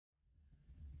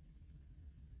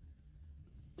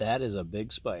That is a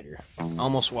big spider.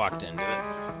 Almost walked into it.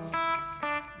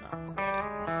 Not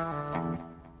quite.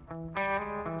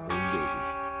 Oh, baby.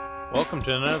 Welcome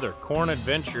to another corn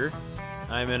adventure.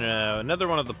 I'm in another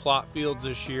one of the plot fields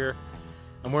this year.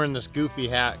 I'm wearing this goofy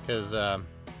hat because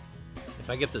if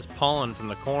I get this pollen from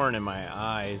the corn in my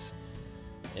eyes,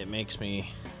 it makes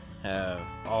me have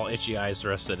all itchy eyes the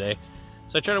rest of the day.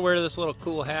 So I try to wear this little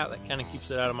cool hat that kind of keeps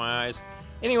it out of my eyes.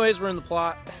 Anyways, we're in the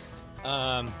plot.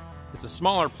 It's a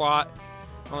smaller plot.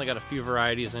 Only got a few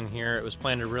varieties in here. It was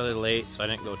planted really late, so I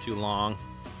didn't go too long.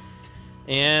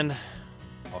 And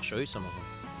I'll show you some of them.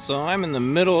 So I'm in the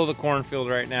middle of the cornfield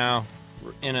right now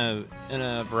in a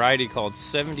variety called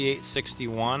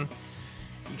 7861.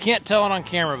 You can't tell it on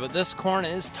camera, but this corn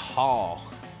is tall.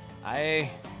 Back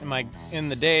in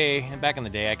the day,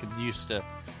 I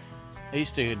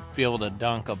used to be able to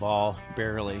dunk a ball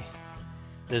barely.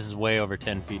 This is way over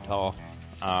 10 feet tall.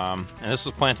 And this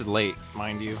was planted late,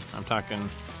 mind you. I'm talking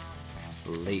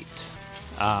late.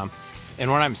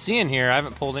 And what I'm seeing here, I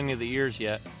haven't pulled any of the ears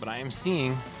yet, but I am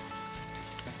seeing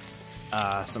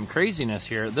some craziness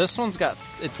here. This one's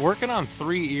it's working on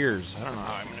 3 ears. I don't know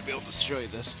how I'm going to be able to show you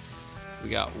this. We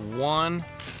got 1,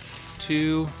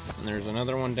 2, and there's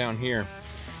another one down here.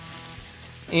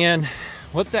 And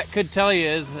what that could tell you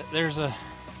is that there's the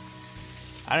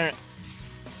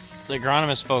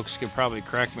agronomist folks could probably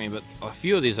correct me, but a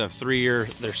few of these have 3 year,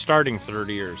 they're starting 3rd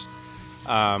ears.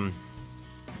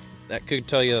 That could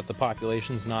tell you that the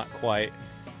population's not quite,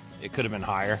 it could have been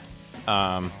higher.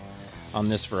 On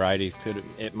this variety,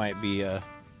 it might be a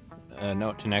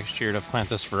note to next year to plant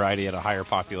this variety at a higher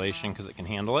population because it can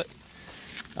handle it.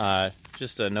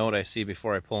 Just a note I see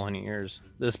before I pull any ears.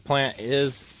 This plant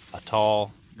is a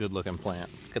tall, good-looking plant.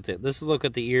 Look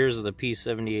at the ears of the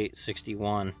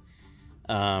P7861.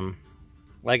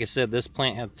 Like I said, this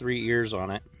plant had 3 ears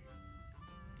on it.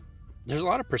 There's a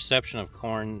lot of perception of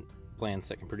corn plants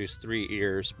that can produce 3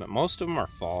 ears, but most of them are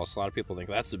false. A lot of people think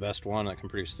that's the best one that can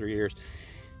produce 3 ears.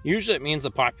 Usually it means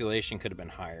the population could have been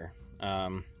higher.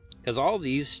 Because all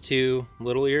these 2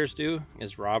 little ears do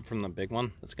is rob from the big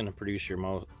one that's going to produce your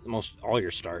all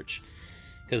your starch.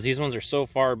 Because these ones are so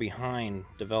far behind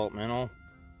developmental,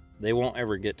 they won't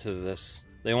ever get to this.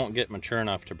 They won't get mature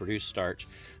enough to produce starch.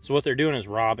 So what they're doing is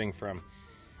robbing from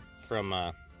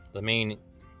the main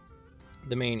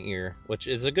ear, which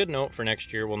is a good note for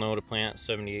next year. We'll know to plant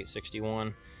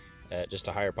 7861 at just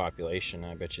a higher population.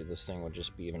 I bet you this thing would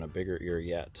just be even a bigger ear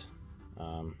yet.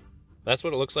 That's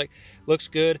what it looks like. Looks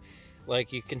good.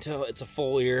 Like you can tell, it's a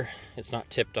full ear. It's not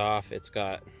tipped off. It's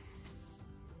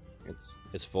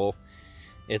full.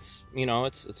 It's a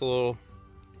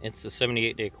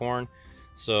 78-day corn,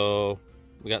 so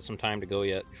we got some time to go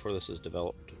yet before this is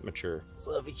developed, mature.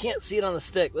 So if you can't see it on the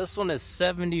stick, this one is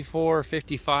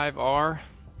 7455R.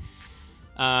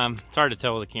 It's hard to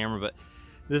tell with the camera, but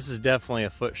this is definitely a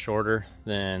foot shorter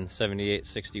than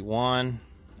 7861.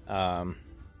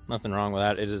 Nothing wrong with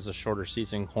that. It is a shorter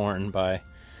season corn by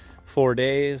 4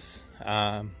 days.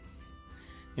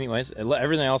 Anyways,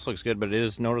 everything else looks good, but it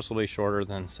is noticeably shorter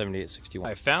than 7861.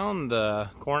 I found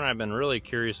the corn I've been really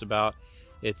curious about.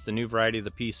 It's the new variety, the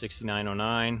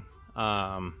P6909.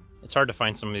 It's hard to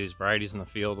find some of these varieties in the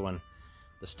field when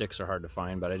the sticks are hard to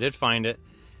find, but I did find it.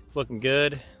 It's looking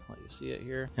good. Let you see it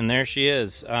here. And there she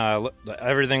is.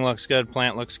 Everything looks good.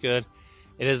 Plant looks good.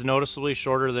 It is noticeably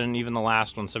shorter than even the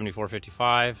last one,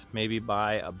 7455, maybe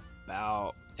by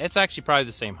about, it's actually probably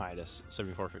the same height as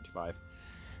 7455.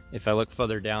 If I look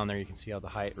further down there, you can see how the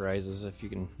height rises, if you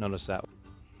can notice that.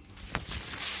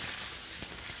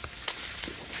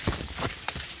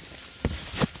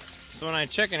 So when I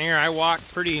check in here, I walk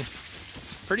pretty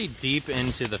deep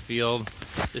into the field,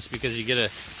 just because you get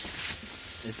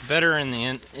it's better in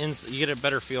the you get a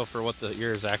better feel for what the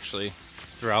ear is actually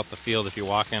throughout the field if you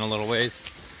walk in a little ways.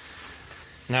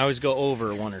 And I always go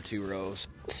over 1 or 2 rows.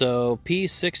 So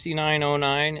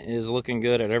P6909 is looking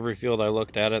good at every field I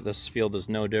looked at it. This field is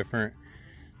no different.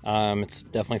 It's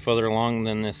definitely further along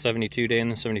than the 72-day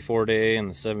and the 74-day and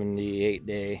the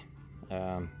 78-day.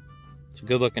 It's a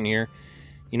good looking ear.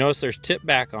 You notice there's tip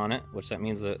back on it, which that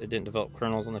means that it didn't develop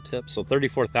kernels on the tip. So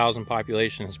 34,000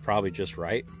 population is probably just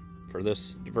right for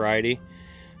this variety.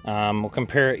 We'll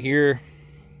compare it here.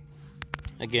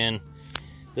 Again,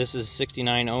 this is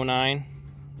 6909.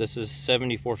 This is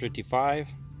 7455.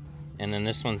 And then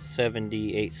this one's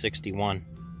 7861.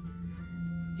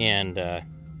 And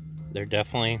they're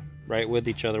definitely right with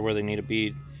each other where they need to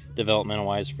be developmental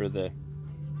wise for the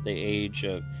age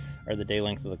of, or the day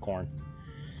length of the corn.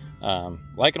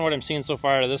 Liking what I'm seeing so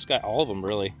far out of this guy, all of them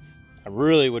really. I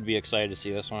really would be excited to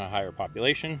see this one at a higher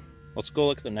population. Let's go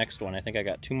look at the next one. I think I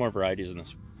got 2 more varieties in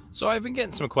this So I've been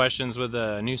getting some questions with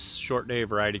the new short day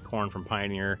variety corn from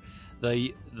Pioneer.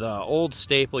 The old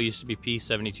staple used to be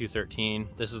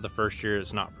P7213. This is the first year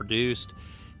it's not produced.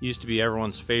 Used to be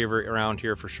everyone's favorite around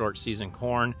here for short season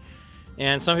corn.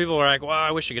 And some people are like, well,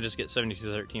 I wish I could just get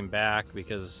 7213 back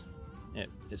because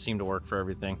it seemed to work for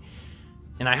everything.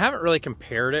 And I haven't really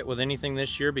compared it with anything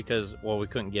this year because, well, we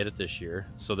couldn't get it this year.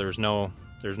 So there's no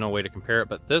way to compare it.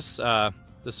 But this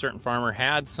certain farmer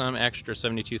had some extra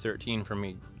 7213 from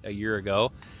me a year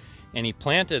ago, and he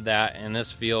planted that in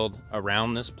this field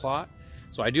around this plot.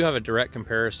 So I do have a direct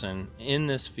comparison in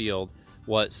this field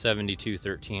what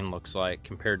 7213 looks like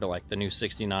compared to like the new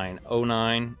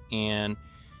 6909 and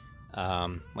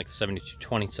like the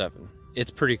 7227. It's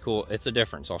pretty cool. It's a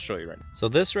difference. I'll show you right now. So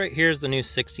this right here is the new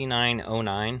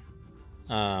 6909.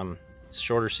 It's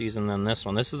shorter season than this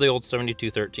one. This is the old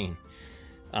 7213.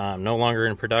 No longer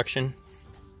in production.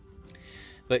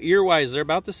 But ear-wise, they're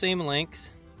about the same length.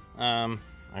 I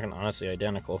can honestly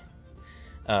identical.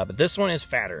 But this one is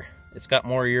fatter. It's got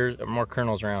more ears, more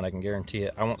kernels around, I can guarantee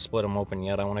it. I won't split them open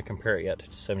yet. I want to compare it yet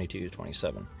to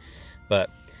 7227. But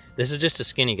this is just a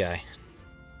skinny guy.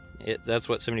 That's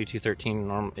what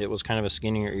 7213, it was kind of a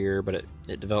skinnier ear, but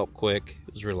it developed quick.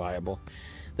 It was reliable.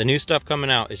 The new stuff coming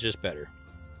out is just better.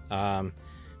 A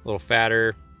little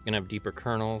fatter. Gonna have deeper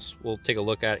kernels. We'll take a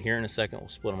look at it here in a second. We'll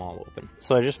split them all open.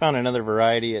 So I just found another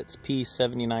variety. It's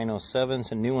P7907.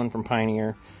 It's a new one from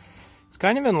Pioneer. It's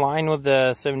kind of in line with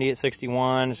the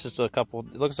 7861. It's just it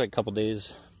looks like a couple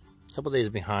days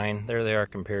behind. There they are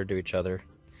compared to each other.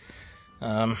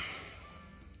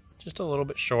 Just a little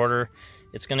bit shorter.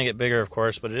 It's gonna get bigger, of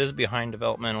course, but it is behind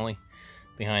developmentally,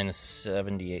 behind the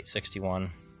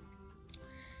 7861.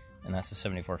 And that's the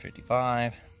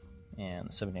 7455. And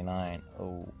the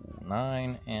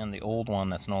 7909, and the old one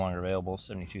that's no longer available,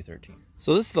 7213.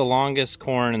 So this is the longest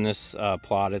corn in this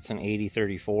plot. It's an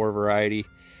 8034 variety.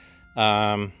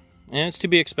 And it's to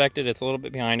be expected. It's a little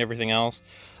bit behind everything else,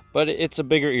 but it's a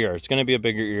bigger ear. It's going to be a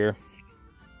bigger ear.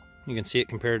 You can see it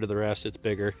compared to the rest. It's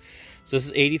bigger. So this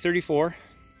is 8034.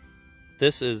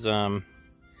 This is, jeepers,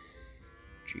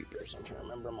 I'm trying to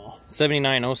remember them all.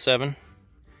 7907,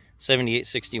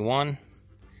 7861,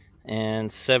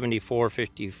 and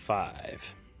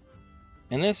 7455.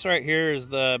 And this right here has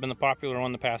been the popular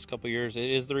one the past couple years. It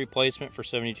is the replacement for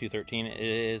 7213. It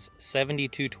is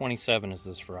 7227 is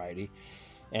this variety,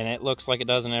 and it looks like it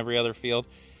does in every other field.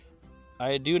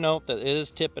 I do note that it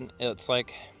is tipping. It's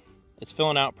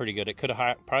filling out pretty good. It could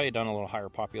have probably done a little higher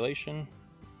population,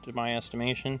 to my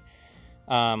estimation.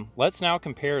 Let's now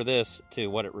compare this to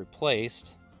what it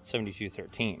replaced,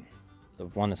 7213, the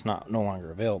one that's no longer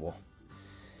available.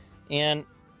 And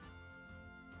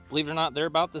believe it or not, they're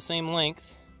about the same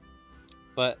length,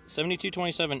 but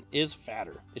 7227 is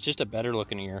fatter. It's just a better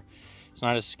looking ear. It's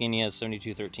not as skinny as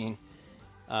 7213.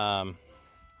 And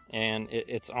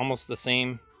it's almost the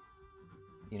same.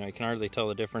 You know, you can hardly tell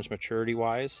the difference maturity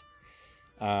wise.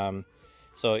 So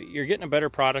you're getting a better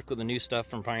product with the new stuff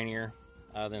from Pioneer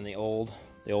than the old.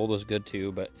 The old was good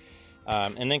too, but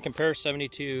and then compare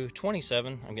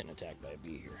 7227. I'm getting attacked by a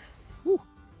bee here. Whew.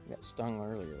 Got stung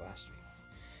earlier last week.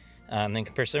 And then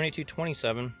compare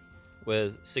 7227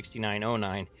 with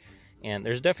 6909, and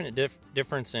there's definite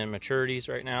difference in maturities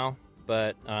right now,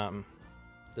 but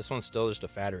this one's still just a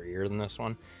fatter ear than this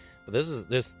one. But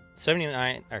this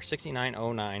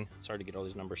 6909, sorry to get all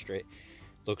these numbers straight,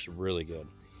 looks really good.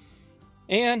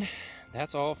 And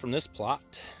that's all from this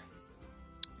plot.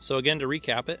 So again, to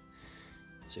recap it,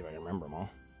 let's see if I can remember them all.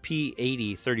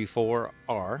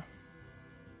 P8034R,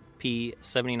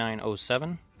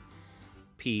 P7907,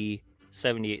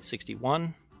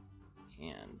 P7861,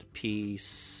 and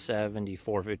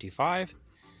P7455,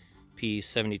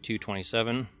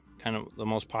 P7227, kind of the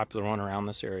most popular one around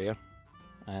this area.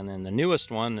 And then the newest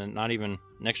one, and not even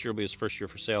next year will be his first year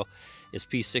for sale, is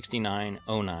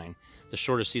P6909, the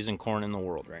shortest season corn in the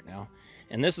world right now.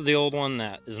 And this is the old one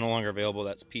that is no longer available.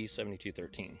 That's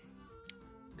P7213.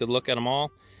 Good look at them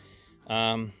all.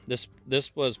 This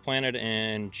was planted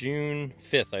in June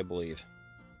 5th, I believe.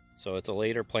 So it's a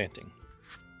later planting.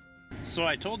 So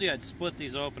I told you I'd split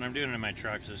these open. I'm doing it in my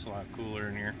truck, so it's a lot cooler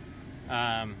in here.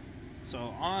 So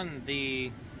on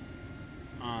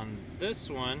this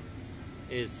one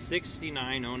is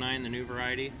 6909, the new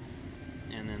variety,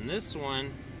 and then this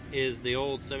one is the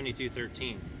old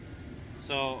 7213.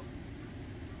 So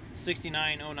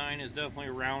 6909 is definitely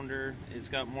rounder. It's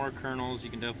got more kernels. You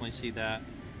can definitely see that.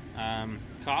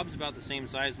 Cob's about the same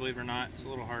size, believe it or not. It's a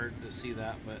little hard to see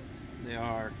that, but they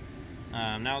are.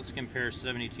 Now let's compare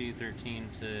 7213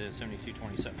 to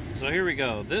 7227. So here we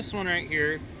go. This one right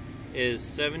here is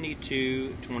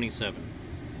 7227.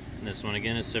 And this one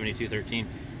again is 7213.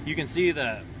 You can see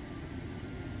the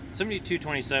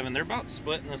 7227, they're about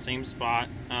split in the same spot.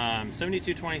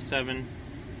 7227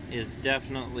 is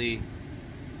definitely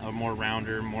a more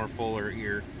rounder, more fuller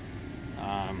ear.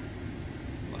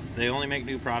 They only make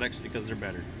new products because they're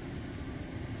better.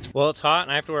 Well, it's hot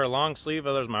and I have to wear a long sleeve,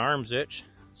 otherwise my arms itch.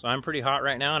 So I'm pretty hot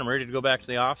right now and I'm ready to go back to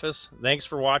the office. Thanks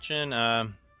for watching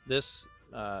this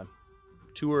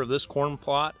tour of this corn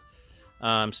plot.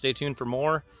 Stay tuned for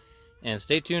more, and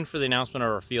stay tuned for the announcement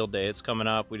of our field day. It's coming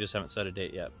up. We just haven't set a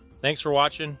date yet. Thanks for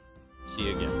watching. See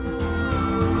you again.